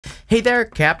Hey there,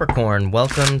 Capricorn.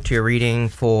 Welcome to your reading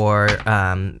for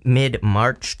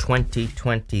mid-March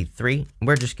 2023.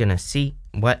 We're just going to see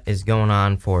what is going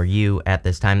on for you at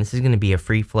this time. This is going to be a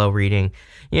free flow reading.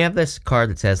 You have this card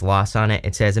that says loss on it.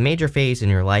 It says a major phase in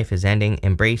your life is ending.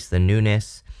 Embrace the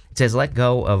newness. It says let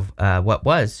go of what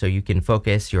was so you can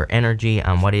focus your energy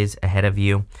on what is ahead of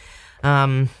you.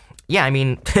 Yeah, I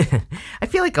mean, I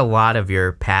feel like a lot of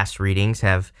your past readings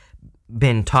have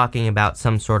been talking about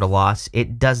some sort of loss.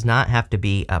 It does not have to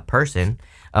be a person,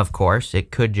 of course.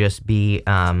 It could just be,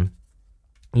 a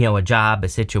job, a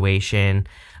situation,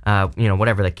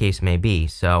 whatever the case may be.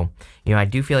 So, I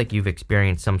do feel like you've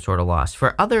experienced some sort of loss.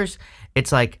 For others,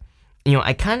 it's like,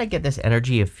 I kind of get this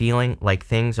energy of feeling like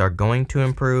things are going to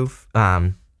improve,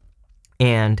 but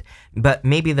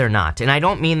maybe they're not. And I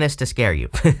don't mean this to scare you.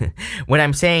 What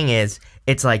I'm saying is,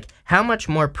 it's like, how much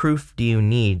more proof do you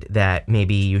need that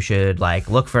maybe you should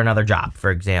look for another job,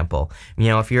 for example?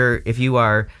 If you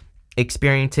are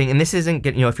experiencing, and this isn't,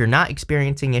 if you're not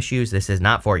experiencing issues, this is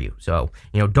not for you. So,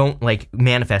 don't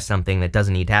manifest something that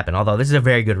doesn't need to happen. Although this is a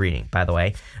very good reading, by the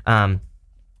way.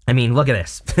 I mean, look at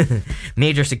this.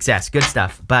 Major success, good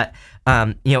stuff. But,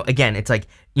 again, it's like,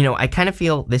 I kind of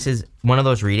feel this is one of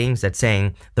those readings that's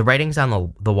saying the writing's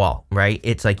on the wall, right?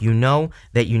 It's like,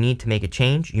 that you need to make a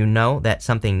change. That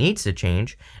something needs to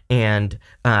change. And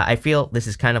I feel this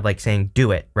is kind of like saying,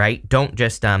 do it, right? Don't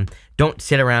just, don't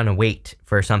sit around and wait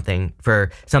for something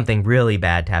really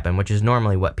bad to happen, which is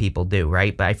normally what people do,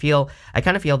 right? But I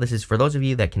kind of feel this is for those of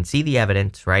you that can see the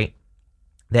evidence, right?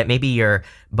 That maybe your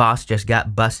boss just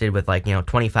got busted with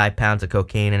 25 pounds of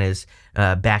cocaine in his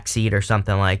back seat or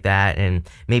something like that, and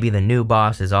maybe the new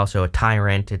boss is also a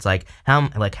tyrant. It's like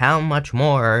how much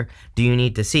more do you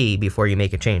need to see before you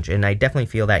make a change? And I definitely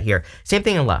feel that here. Same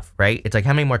thing in love, right? It's like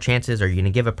how many more chances are you gonna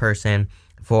give a person?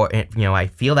 I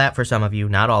feel that for some of you,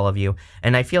 not all of you,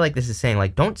 and I feel like this is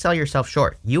saying don't sell yourself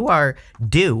short. You are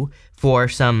due for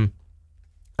some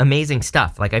amazing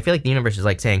stuff. I feel like the universe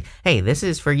is saying, hey, this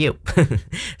is for you.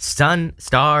 Sun,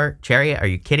 star, chariot, are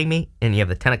you kidding me? And you have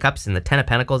the 10 of cups and the 10 of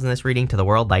pentacles in this reading to the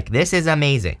world. This is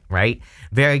amazing, right?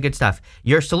 Very good stuff.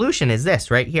 Your solution is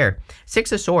this right here.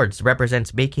 6 of swords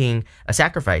represents making a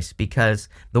sacrifice because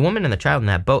the woman and the child in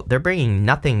that boat, they're bringing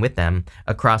nothing with them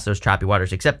across those choppy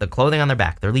waters except the clothing on their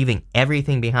back. They're leaving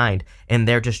everything behind and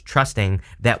they're just trusting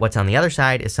that what's on the other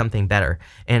side is something better.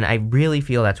 And I really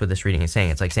feel that's what this reading is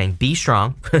saying. It's like saying, be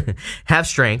strong. Have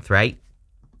strength, right?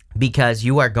 Because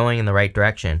you are going in the right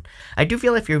direction. I do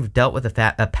feel if you've dealt with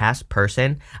a past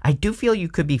person, I do feel you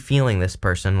could be feeling this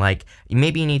person.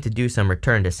 Maybe you need to do some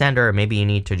return to sender, or maybe you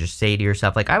need to just say to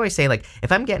yourself, I always say, if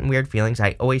I'm getting weird feelings,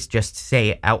 I always just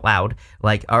say out loud,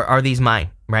 are these mine?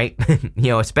 Right?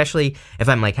 Especially if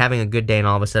I'm having a good day and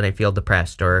all of a sudden I feel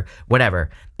depressed or whatever.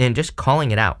 And just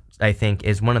calling it out, I think,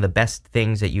 is one of the best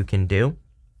things that you can do.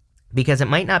 Because it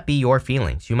might not be your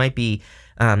feelings. You might be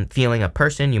feeling a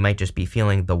person. You might just be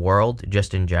feeling the world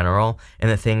just in general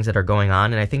and the things that are going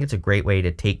on. And I think it's a great way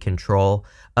to take control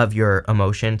of your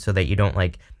emotion so that you don't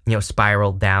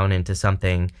spiral down into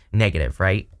something negative,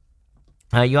 right?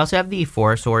 You also have the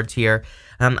 4 of swords here.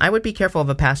 I would be careful of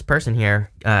a past person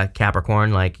here,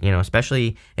 Capricorn,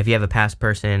 especially if you have a past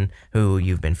person who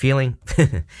you've been feeling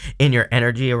in your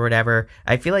energy or whatever.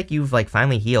 I feel like you've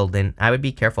finally healed, and I would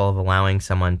be careful of allowing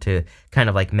someone to kind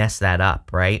of mess that up,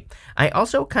 right? I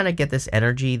also kind of get this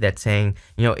energy that's saying,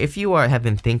 if you have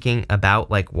been thinking about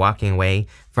walking away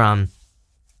from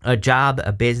a job,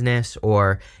 a business,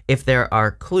 or if there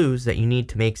are clues that you need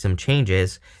to make some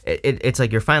changes, it's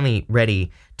like you're finally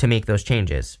ready to make those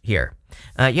changes here.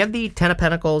 You have the 10 of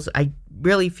Pentacles. I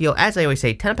really feel, as I always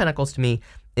say, 10 of Pentacles to me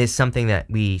is something that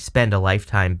we spend a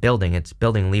lifetime building. It's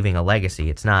building, leaving a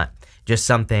legacy. It's not just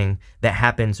something that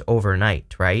happens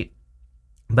overnight, right?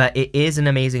 But it is an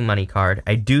amazing money card.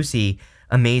 I do see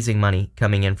amazing money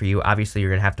coming in for you. Obviously, you're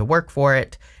going to have to work for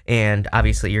it. And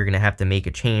obviously, you're going to have to make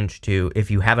a change to,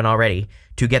 if you haven't already,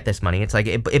 to get this money. It's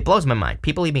it blows my mind.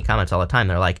 People leave me comments all the time.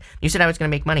 They're like, you said I was going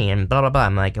to make money and blah, blah, blah.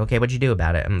 I'm like, okay, what'd you do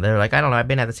about it? And they're like, I don't know. I've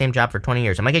been at the same job for 20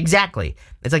 years. I'm like, exactly.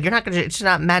 It's you're not going to, it's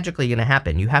not magically going to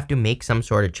happen. You have to make some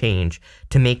sort of change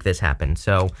to make this happen.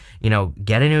 So,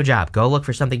 get a new job. Go look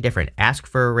for something different. Ask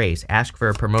for a raise. Ask for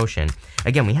a promotion.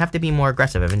 Again, we have to be more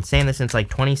aggressive. I've been saying this since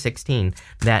 2016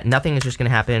 that nothing is just going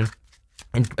to happen.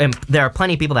 And there are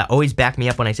plenty of people that always back me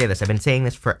up when I say this. I've been saying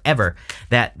this forever,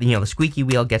 that, the squeaky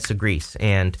wheel gets the grease.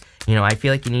 And, I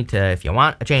feel like you need to, if you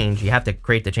want a change, you have to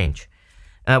create the change.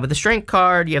 With the Strength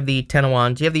card, you have the 10 of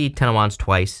Wands. You have the 10 of Wands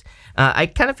twice. I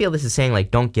kind of feel this is saying,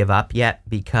 don't give up yet,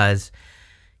 because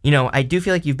I do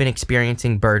feel like you've been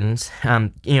experiencing burdens,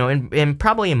 and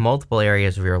probably in multiple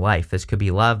areas of your life. This could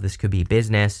be love, this could be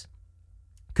business,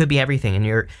 Could be everything.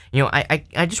 And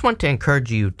I just want to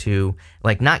encourage you to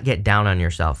like not get down on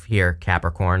yourself here,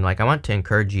 Capricorn. Like I want to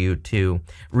encourage you to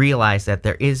realize that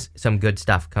there is some good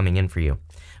stuff coming in for you.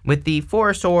 With the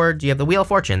Four of Swords, you have the Wheel of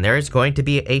Fortune. There is going to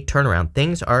be a turnaround.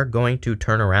 Things are going to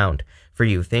turn around for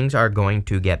you. Things are going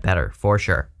to get better for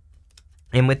sure.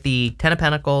 And with the Ten of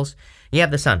Pentacles, you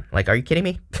have the Sun. Like, are you kidding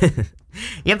me?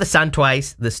 You have the Sun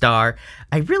twice, the Star.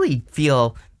 I really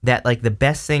feel that like the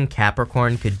best thing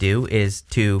Capricorn could do is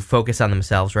to focus on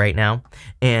themselves right now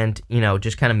and,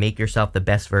 just kind of make yourself the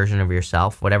best version of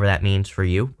yourself, whatever that means for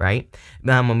you, right?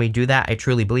 When we do that, I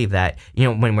truly believe that,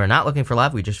 when we're not looking for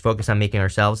love, we just focus on making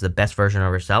ourselves the best version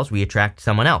of ourselves. We attract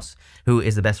someone else who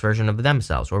is the best version of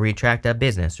themselves, or we attract a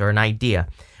business or an idea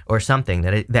or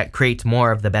something that creates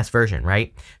more of the best version,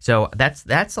 right? So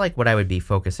that's like what I would be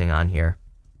focusing on here.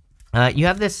 You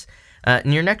have this,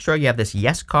 in your next row, you have this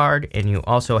Yes card, and you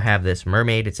also have this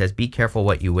Mermaid. It says, be careful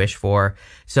what you wish for.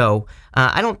 So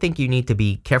I don't think you need to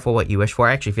be careful what you wish for.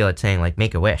 I actually feel it's saying, like,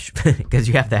 make a wish, because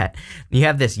you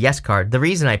have this Yes card. The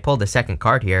reason I pulled the second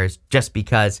card here is just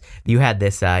because you had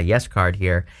this Yes card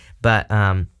here. But,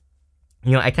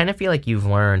 I kind of feel like you've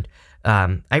learned,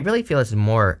 I really feel this is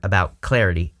more about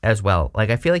clarity as well. Like,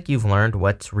 I feel like you've learned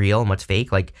what's real and what's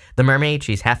fake. Like, the Mermaid,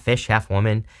 she's half fish, half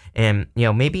woman. And,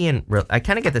 maybe I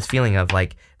kind of get this feeling of,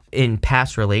 like, in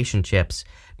past relationships,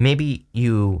 maybe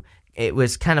it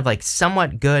was kind of, like,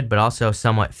 somewhat good, but also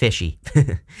somewhat fishy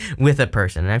with a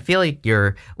person. And I feel like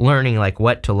you're learning, like,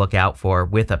 what to look out for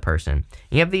with a person.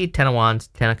 You have the Ten of Wands,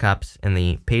 Ten of Cups, and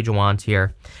the Page of Wands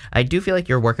here. I do feel like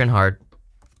you're working hard.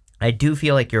 I do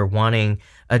feel like you're wanting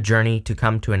a journey to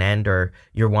come to an end, or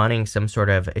you're wanting some sort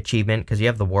of achievement, because you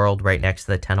have the World right next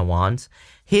to the Ten of Wands.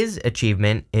 His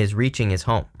achievement is reaching his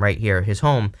home right here. His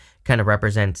home kind of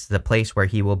represents the place where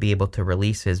he will be able to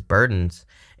release his burdens.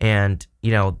 And,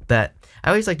 that I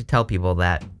always like to tell people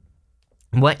that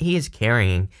what he is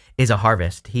carrying is a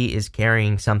harvest. He is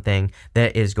carrying something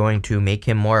that is going to make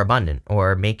him more abundant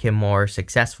or make him more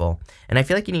successful. And I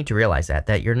feel like you need to realize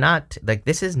that you're not, like,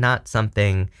 this is not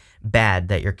something bad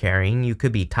that you're carrying. You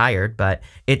could be tired, but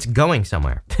it's going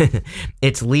somewhere.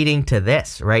 It's leading to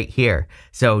this right here.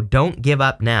 So don't give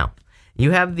up now. You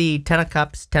have the Ten of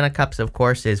Cups. Ten of Cups, of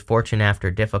course, is fortune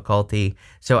after difficulty.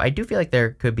 So I do feel like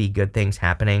there could be good things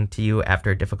happening to you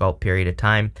after a difficult period of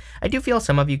time. I do feel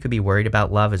some of you could be worried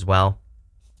about love as well.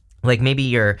 Like, maybe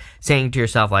you're saying to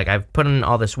yourself, like, I've put in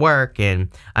all this work and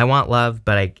I want love,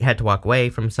 but I had to walk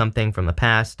away from something from the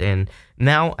past. And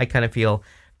now I kind of feel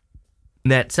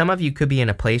that some of you could be in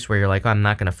a place where you're like, oh, I'm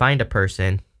not going to find a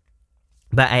person.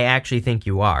 But I actually think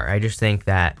you are. I just think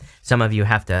that some of you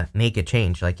have to make a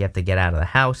change. Like, you have to get out of the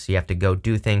house. You have to go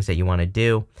do things that you want to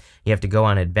do. You have to go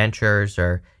on adventures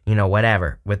or,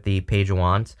 whatever with the Page of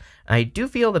Wands. I do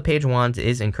feel the Page of Wands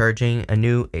is encouraging a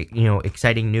new,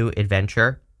 exciting new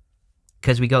adventure,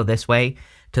 because we go this way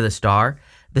to the Star.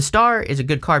 The Star is a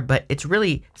good card, but it's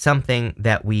really something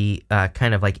that we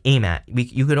kind of like aim at.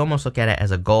 You could almost look at it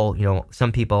as a goal.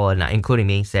 Some people, and including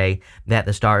me, say that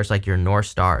the Star is like your North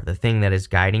Star, the thing that is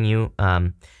guiding you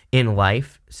in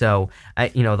life. So,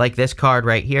 like this card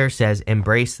right here says,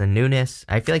 embrace the newness.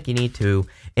 I feel like you need to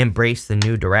embrace the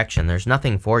new direction. There's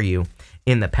nothing for you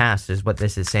in the past is what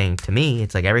this is saying to me.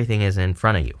 It's like everything is in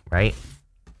front of you, right?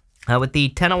 With the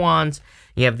Ten of Wands,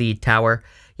 you have the Tower.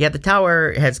 Yeah, the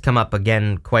Tower has come up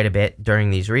again quite a bit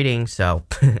during these readings, so,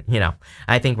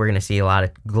 I think we're going to see a lot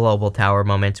of global tower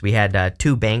moments. We had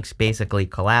 2 banks basically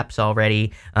collapse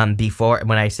already before,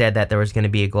 when I said that there was going to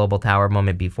be a global tower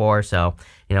moment before, so,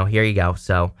 here you go.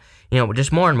 So,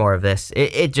 just more and more of this,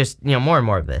 more and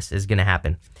more of this is going to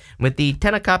happen. With the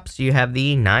Ten of Cups, you have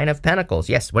the Nine of Pentacles.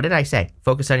 Yes, what did I say?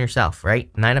 Focus on yourself, right?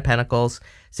 Nine of Pentacles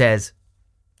says,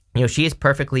 she is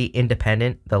perfectly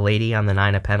independent, the lady on the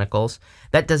Nine of Pentacles.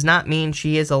 That does not mean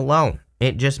she is alone.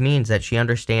 It just means that she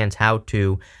understands how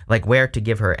to, like, where to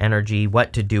give her energy,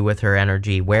 what to do with her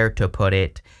energy, where to put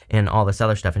it, and all this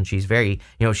other stuff. And she's very,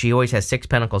 she always has 6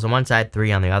 pentacles on one side,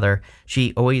 3 on the other.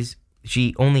 She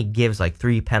only gives, like,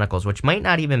 3 pentacles, which might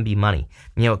not even be money.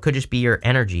 It could just be your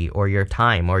energy or your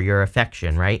time or your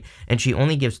affection, right? And she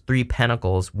only gives 3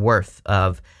 pentacles worth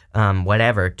of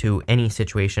whatever to any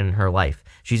situation in her life.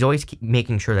 She's always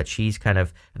making sure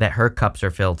that that her cups are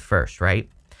filled first, right?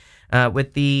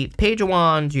 With the Page of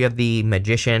Wands, you have the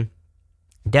Magician.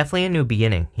 Definitely a new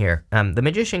beginning here. The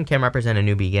Magician can represent a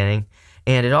new beginning,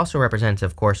 and it also represents,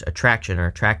 of course, attraction or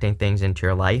attracting things into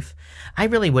your life. I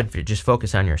really would just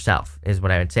focus on yourself, is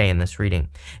what I would say in this reading.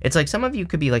 It's like some of you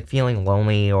could be like feeling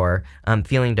lonely or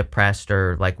feeling depressed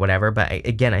or like whatever, but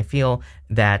again, I feel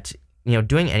that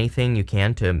doing anything you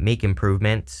can to make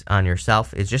improvements on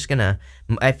yourself is just gonna,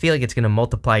 I feel like it's gonna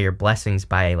multiply your blessings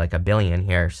by like a billion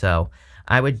here. So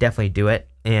I would definitely do it.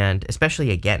 And especially,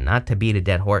 again, not to beat a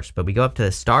dead horse, but we go up to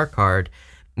the star card,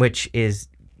 which is,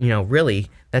 really,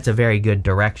 that's a very good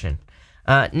direction.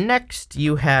 Next,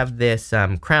 you have this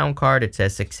crown card. It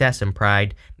says success and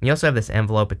pride. You also have this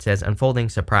envelope. It says unfolding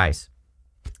surprise.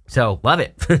 So, love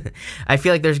it. I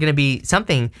feel like there's going to be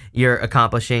something you're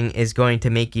accomplishing is going to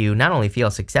make you not only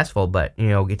feel successful, but,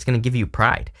 it's going to give you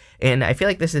pride. And I feel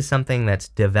like this is something that's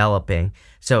developing.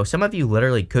 So, some of you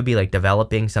literally could be like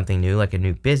developing something new, like a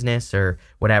new business or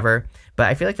whatever. But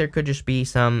I feel like there could just be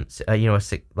some,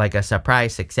 like a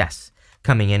surprise success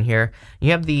coming in here.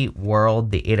 You have the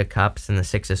World, the Eight of Cups, and the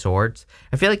Six of Swords.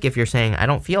 I feel like if you're saying, I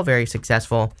don't feel very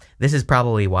successful, this is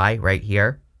probably why right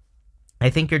here. I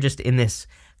think you're just in this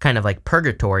kind of like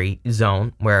purgatory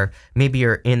zone where maybe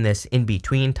you're in this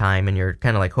in-between time and you're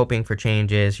kind of like hoping for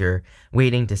changes, you're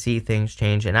waiting to see things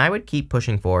change, and I would keep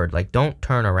pushing forward. Like, don't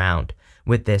turn around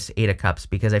with this Eight of Cups,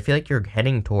 because I feel like you're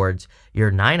heading towards your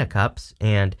Nine of Cups,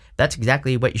 and that's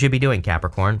exactly what you should be doing,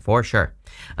 Capricorn, for sure.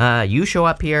 You show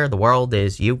up here, the world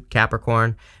is you,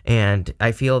 Capricorn, and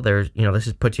I feel there's,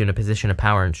 this puts you in a position of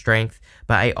power and strength,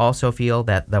 but I also feel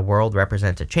that the world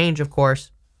represents a change, of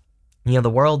course. The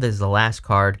world is the last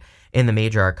card in the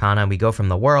major arcana. We go from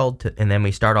the world and then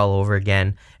we start all over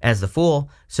again as the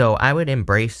Fool. So I would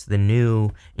embrace the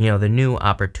new, the new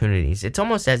opportunities. It's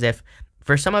almost as if,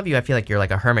 for some of you, I feel like you're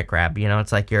like a hermit crab.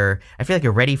 It's like I feel like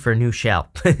you're ready for a new shell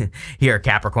here,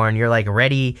 Capricorn. You're like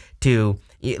ready to,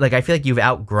 like, I feel like you've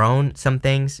outgrown some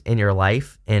things in your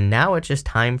life, and now it's just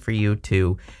time for you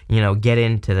to, get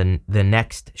into the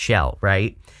next shell,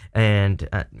 right? And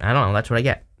I don't know, that's what I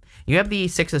get. You have the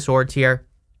Six of Swords here.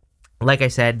 Like I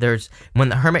said, when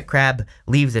the hermit crab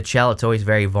leaves its shell, it's always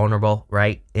very vulnerable,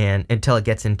 right? And until it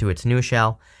gets into its new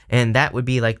shell. And that would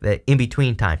be like the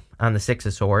in-between time on the Six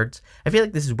of Swords. I feel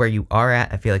like this is where you are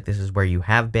at. I feel like this is where you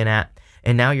have been at.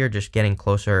 And now you're just getting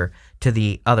closer to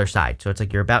the other side. So it's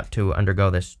like you're about to undergo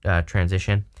this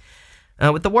transition.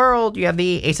 With the world, you have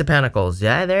the Ace of Pentacles.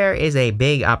 Yeah, there is a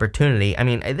big opportunity. I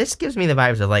mean, this gives me the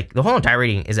vibes of like, the whole entire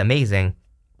reading is amazing.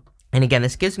 And again,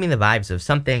 this gives me the vibes of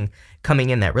something coming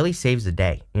in that really saves the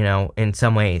day, in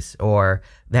some ways, or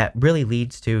that really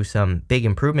leads to some big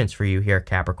improvements for you here,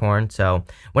 Capricorn. So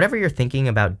whatever you're thinking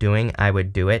about doing, I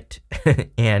would do it,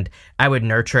 and I would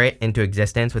nurture it into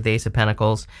existence with the Ace of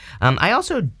Pentacles. I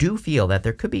also do feel that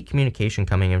there could be communication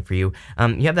coming in for you.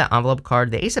 You have that envelope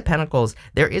card. The Ace of Pentacles,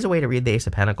 there is a way to read the Ace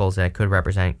of Pentacles that could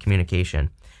represent communication.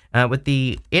 With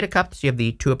the Eight of Cups, you have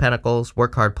the Two of Pentacles.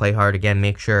 Work hard, play hard. Again,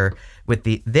 make sure with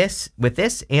this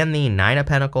and the Nine of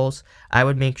Pentacles, I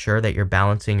would make sure that you're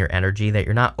balancing your energy, that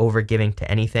you're not overgiving to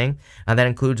anything. That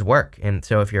includes work. And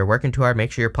so if you're working too hard,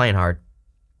 make sure you're playing hard.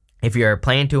 If you're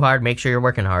playing too hard, make sure you're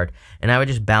working hard. And I would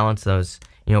just balance those,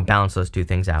 balance those two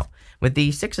things out. With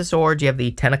the Six of Swords, you have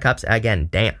the Ten of Cups. Again,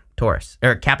 damn. Taurus,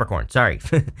 or Capricorn, sorry.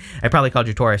 I probably called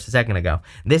you Taurus a second ago.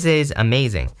 This is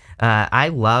amazing. I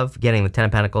love getting the Ten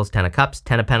of Pentacles, Ten of Cups,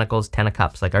 Ten of Pentacles, Ten of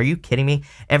Cups. Like, are you kidding me?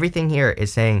 Everything here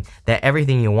is saying that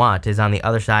everything you want is on the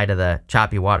other side of the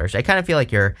choppy waters. I kind of feel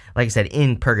like you're, like I said,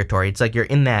 in purgatory. It's like you're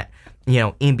in that,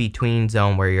 in-between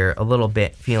zone where you're a little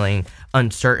bit feeling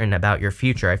uncertain about your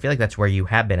future. I feel like that's where you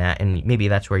have been at, and maybe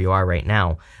that's where you are right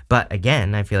now. But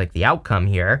again, I feel like the outcome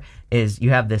here is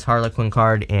you have this Harlequin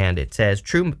card, and it says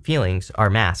true feelings are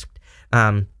masked.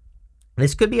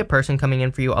 This could be a person coming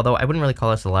in for you, although I wouldn't really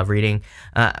call this a love reading.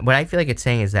 What I feel like it's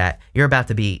saying is that you're about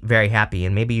to be very happy,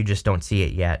 and maybe you just don't see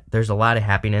it yet. There's a lot of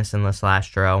happiness in this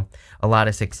last row, a lot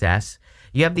of success.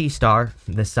 You have the Star,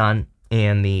 the Sun,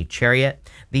 and the Chariot.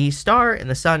 The Star and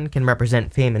the Sun can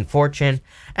represent fame and fortune.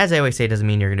 As I always say, it doesn't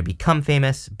mean you're going to become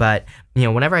famous, but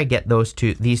whenever I get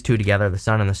these two together, the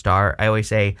Sun and the Star, I always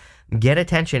say get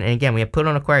attention. And again, we have Pluto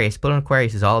and Aquarius. Pluto and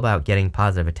Aquarius is all about getting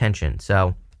positive attention.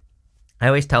 So I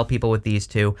always tell people with these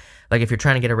two, like, if you're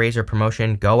trying to get a raise or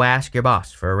promotion, go ask your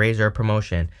boss for a raise or a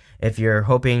promotion. If you're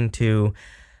hoping to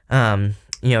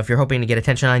if you're hoping to get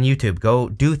attention on YouTube, go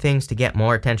do things to get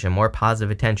more attention, more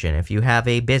positive attention. If you have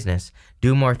a business,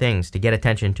 do more things to get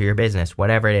attention to your business,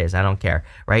 whatever it is, I don't care,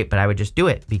 right? But I would just do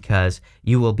it because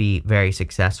you will be very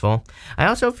successful. I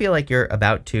also feel like you're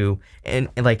about to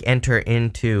enter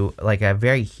into like a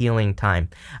very healing time.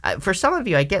 For some of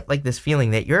you, I get like this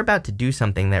feeling that you're about to do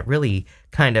something that really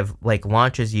kind of like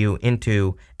launches you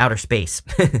into outer space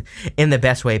in the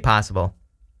best way possible.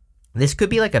 This could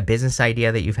be like a business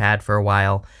idea that you've had for a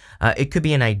while. It could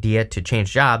be an idea to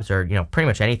change jobs or, pretty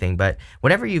much anything. But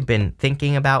whatever you've been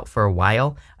thinking about for a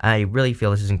while, I really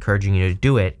feel this is encouraging you to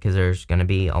do it because there's going to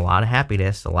be a lot of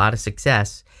happiness, a lot of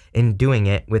success in doing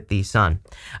it with the sun.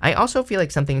 I also feel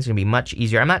like something's going to be much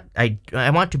easier. I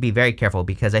want to be very careful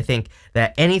because I think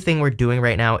that anything we're doing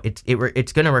right now, it's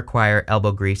going to require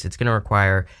elbow grease. It's going to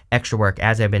require extra work,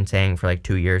 as I've been saying for like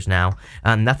 2 years now.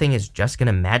 Nothing is just going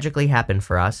to magically happen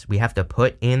for us. We have to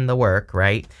put in the work,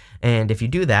 right? And if you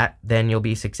do that, then you'll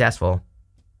be successful.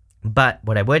 But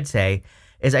what I would say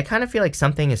is I kind of feel like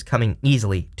something is coming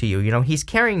easily to you. He's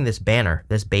carrying this banner,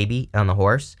 this baby on the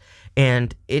horse,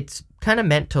 and it's kind of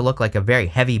meant to look like a very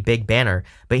heavy, big banner,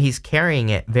 but he's carrying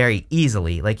it very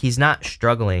easily. Like he's not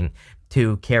struggling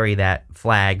to carry that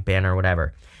flag, banner,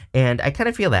 whatever. And I kind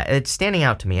of feel that. It's standing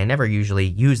out to me. I never usually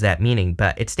use that meaning,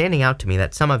 but it's standing out to me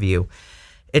that some of you,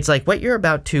 it's like what you're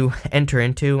about to enter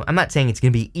into. I'm not saying it's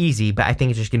going to be easy, but I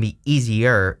think it's just going to be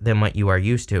easier than what you are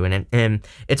used to. And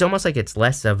it's almost like it's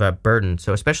less of a burden.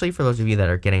 So especially for those of you that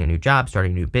are getting a new job,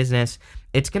 starting a new business,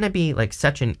 it's going to be like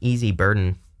such an easy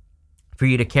burden for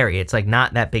you to carry. It's like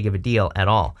not that big of a deal at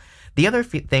all. The other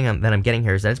thing that I'm getting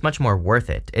here is that it's much more worth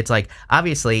it. It's like,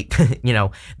 obviously,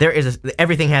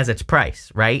 everything has its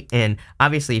price, right? And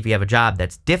obviously, if you have a job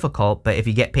that's difficult, but if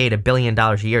you get paid $1 billion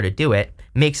a year to do it,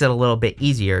 makes it a little bit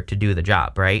easier to do the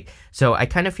job, right? So I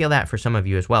kind of feel that for some of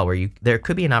you as well, where there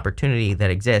could be an opportunity that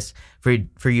exists for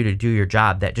you to do your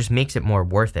job that just makes it more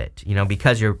worth it,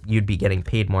 because you'd be getting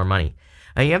paid more money.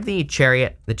 You have the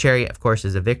Chariot. The Chariot, of course,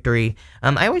 is a victory.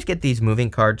 I always get these moving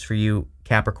cards for you,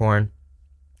 Capricorn.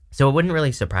 So it wouldn't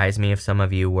really surprise me if some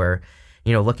of you were,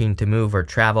 looking to move or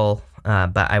travel.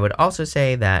 But I would also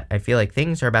say that I feel like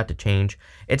things are about to change.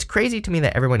 It's crazy to me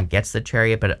that everyone gets the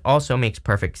Chariot, but it also makes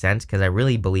perfect sense because I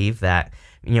really believe that,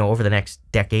 over the next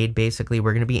decade, basically,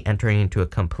 we're going to be entering into a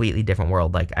completely different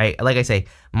world. Like I say,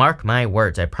 mark my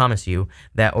words. I promise you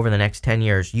that over the next 10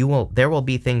 years, there will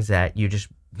be things that you just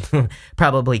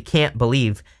probably can't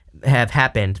believe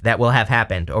that will have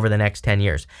happened over the next 10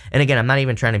 years. And again, I'm not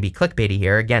even trying to be clickbaity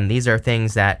here. Again, these are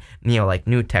things that, like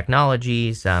new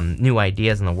technologies, new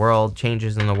ideas in the world,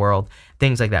 changes in the world,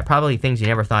 things like that. Probably things you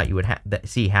never thought you would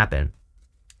see happen.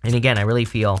 And again, I really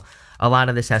feel a lot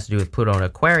of this has to do with Pluto and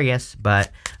Aquarius,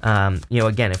 but,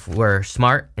 again, if we're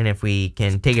smart and if we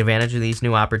can take advantage of these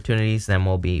new opportunities, then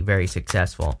we'll be very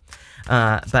successful.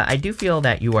 But I do feel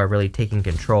that you are really taking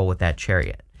control with that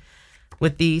Chariot.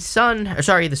 With the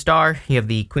the star, you have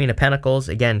the Queen of Pentacles.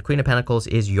 Again, Queen of Pentacles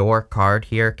is your card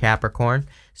here, Capricorn.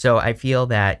 So I feel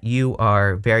that you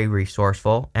are very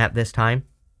resourceful at this time.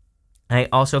 I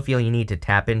also feel you need to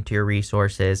tap into your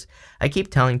resources. I keep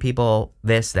telling people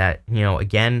this, that,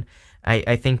 again,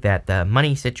 I think that the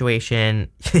money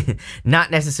situation, not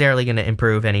necessarily going to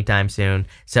improve anytime soon.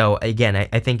 So again,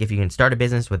 I think if you can start a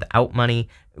business without money,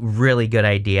 really good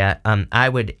idea. I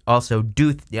would also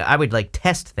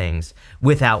test things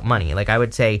without money. Like I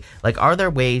would say, like, are there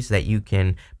ways that you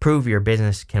can prove your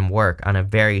business can work on a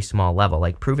very small level?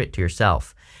 Like prove it to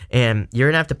yourself. And you're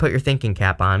going to have to put your thinking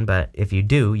cap on, but if you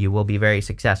do, you will be very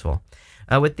successful.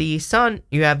 With the Sun,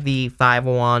 you have the Five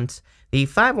of Wands. The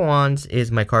Five of Wands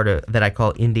is my card that I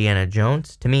call Indiana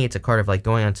Jones. To me, it's a card of like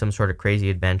going on some sort of crazy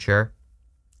adventure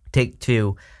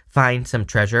to find some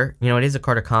treasure. It is a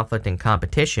card of conflict and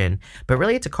competition, but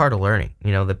really it's a card of learning.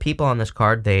 The people on this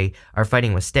card, they are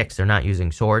fighting with sticks. They're not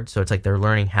using swords, so it's like they're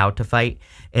learning how to fight.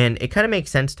 And it kind of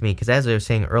makes sense to me because as I was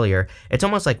saying earlier, it's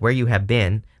almost like where you have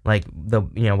been, like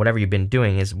whatever you've been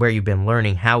doing is where you've been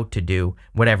learning how to do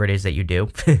whatever it is that you do.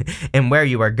 And where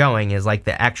you are going is like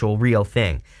the actual real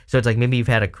thing. So it's like maybe you've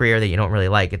had a career that you don't really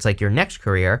like. It's like your next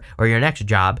career or your next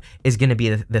job is going to be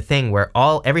the thing where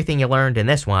everything you learned in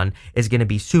this one is going to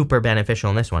be super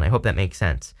beneficial in this one. I hope that makes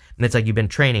sense. And it's like you've been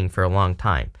training for a long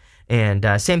time. And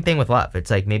same thing with love. It's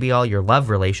like maybe all your love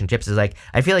relationships is like,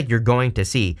 I feel like you're going to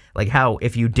see like how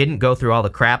if you didn't go through all the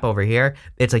crap over here,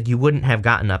 it's like you wouldn't have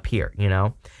gotten up here,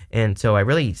 And so I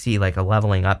really see like a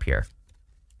leveling up here.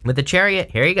 With the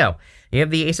Chariot, here you go. You have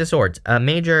the Ace of Swords, a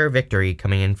major victory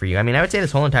coming in for you. I mean, I would say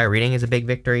this whole entire reading is a big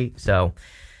victory. So,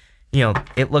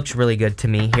 it looks really good to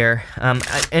me here.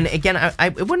 And again,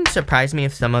 it wouldn't surprise me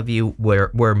if some of you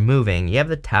were moving. You have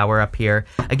the Tower up here.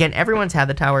 Again, everyone's had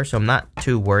the Tower, so I'm not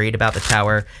too worried about the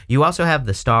Tower. You also have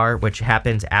the Star, which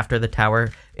happens after the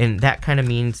Tower. And that kind of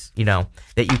means,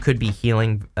 that you could be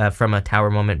healing from a Tower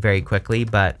moment very quickly.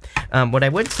 But what I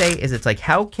would say is it's like,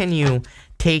 how can you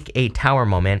take a Tower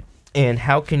moment and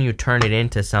how can you turn it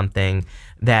into something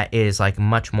that is like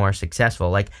much more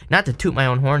successful? Like, not to toot my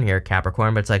own horn here,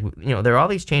 Capricorn, but it's like, you know, there are all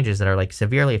these changes that are like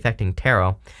severely affecting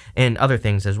tarot and other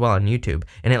things as well on YouTube,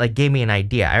 and it like gave me an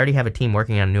idea. I already have a team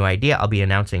working on a new idea. I'll be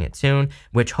announcing it soon,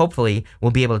 which hopefully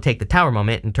will be able to take the tower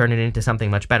moment and turn it into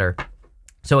something much better.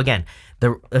 So again,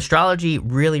 the astrology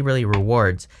really, really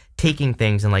rewards taking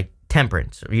things and like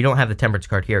temperance. You don't have the temperance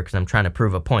card here because I'm trying to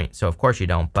prove a point, so of course you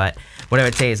don't. But what I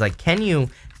would say is, like,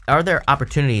 are there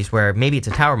opportunities where maybe it's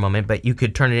a tower moment, but you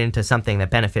could turn it into something that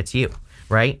benefits you,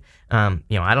 right? You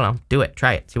know, I don't know. Do it.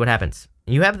 Try it. See what happens.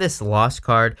 You have this Lost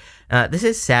card. This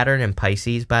is Saturn and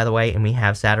Pisces, by the way, and we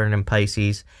have Saturn and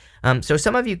Pisces. So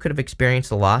some of you could have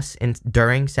experienced a loss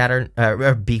during Saturn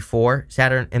or before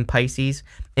Saturn and Pisces,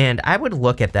 and I would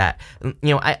look at that.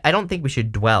 You know, I don't think we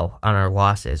should dwell on our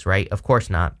losses, right? Of course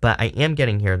not, but I am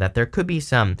getting here that there could be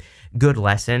some good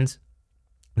lessons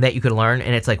that you could learn,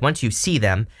 and it's like once you see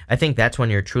them, I think that's when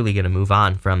you're truly going to move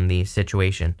on from the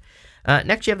situation.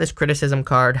 Next, you have this criticism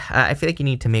card. I feel like you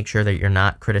need to make sure that you're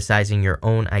not criticizing your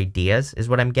own ideas, is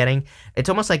what I'm getting. It's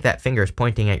almost like that finger is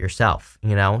pointing at yourself,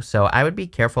 you know? So I would be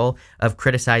careful of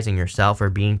criticizing yourself or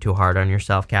being too hard on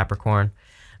yourself, Capricorn.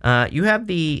 You have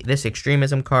this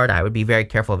extremism card. I would be very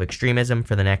careful of extremism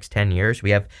for the next 10 years.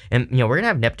 We're going to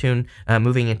have Neptune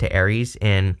moving into Aries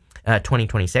in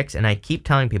 2026, and I keep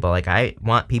telling people, like, I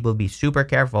want people to be super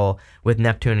careful with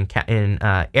Neptune in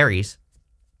Aries,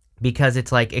 because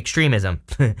it's like extremism.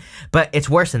 But it's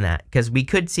worse than that, because we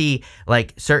could see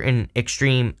like certain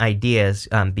extreme ideas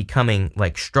becoming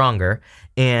like stronger,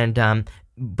 and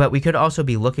but we could also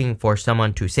be looking for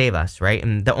someone to save us, right?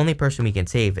 And the only person we can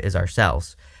save is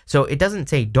ourselves. So it doesn't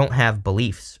say don't have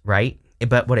beliefs, right?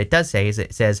 But what it does say is,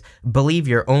 it says believe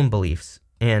your own beliefs.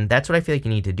 And that's what I feel like you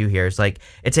need to do here, is like,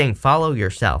 it's saying follow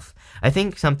yourself. I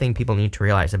think something people need to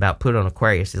realize about Pluto and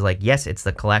Aquarius is like, yes, it's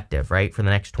the collective, right? For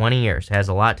the next 20 years, it has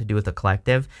a lot to do with the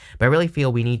collective, but I really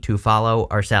feel we need to follow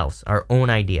ourselves, our own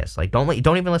ideas. Like, don't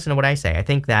even listen to what I say. I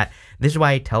think that this is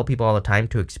why I tell people all the time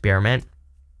to experiment,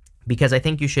 because I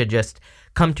think you should just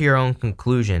come to your own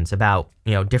conclusions about,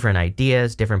 you know, different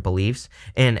ideas, different beliefs.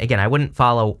 And again, I wouldn't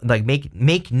follow, like,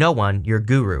 make no one your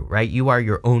guru, right? You are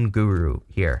your own guru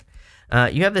here.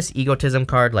 You have this egotism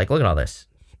card. Like, look at all this,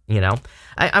 you know.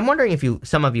 I'm wondering if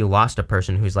some of you lost a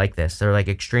person who's like this. They're like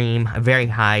extreme, very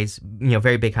highs, you know,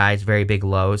 very big highs, very big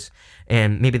lows,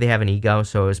 and maybe they have an ego,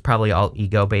 so it's probably all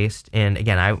ego based. And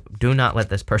again, I do not let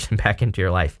this person back into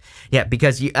your life. Yeah,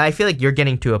 because I feel like you're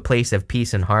getting to a place of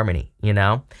peace and harmony, you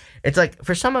know. It's like,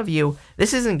 for some of you,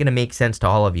 this isn't going to make sense to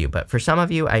all of you, but for some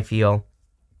of you, I feel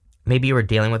maybe you were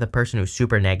dealing with a person who's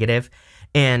super negative,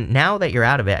 and now that you're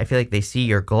out of it, I feel like they see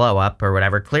your glow up or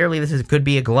whatever. Clearly, could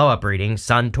be a glow up reading.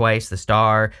 Sun twice, the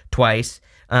star twice,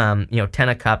 you know, 10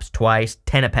 of Cups twice,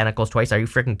 10 of Pentacles twice. Are you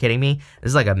freaking kidding me?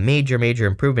 This is like a major, major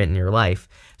improvement in your life.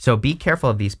 So be careful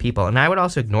of these people. And I would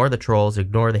also ignore the trolls,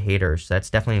 ignore the haters. That's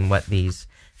definitely what these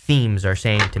themes are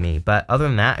saying to me. But other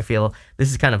than that, I feel this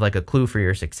is kind of like a clue for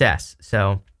your success.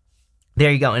 So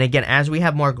there you go. And again, as we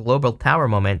have more global tower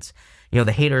moments, you know,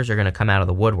 the haters are going to come out of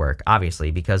the woodwork,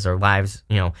 obviously, because their lives,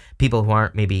 you know, people who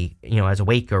aren't maybe, you know, as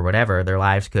awake or whatever, their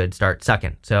lives could start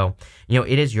sucking. So, you know,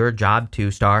 it is your job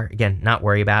to star, again, not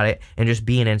worry about it, and just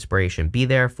be an inspiration. Be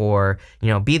there for, you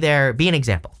know, be an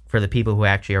example for the people who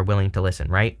actually are willing to listen,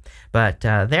 right? But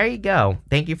there you go.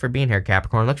 Thank you for being here,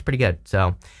 Capricorn. Looks pretty good.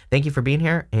 So thank you for being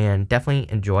here, and definitely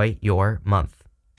enjoy your month.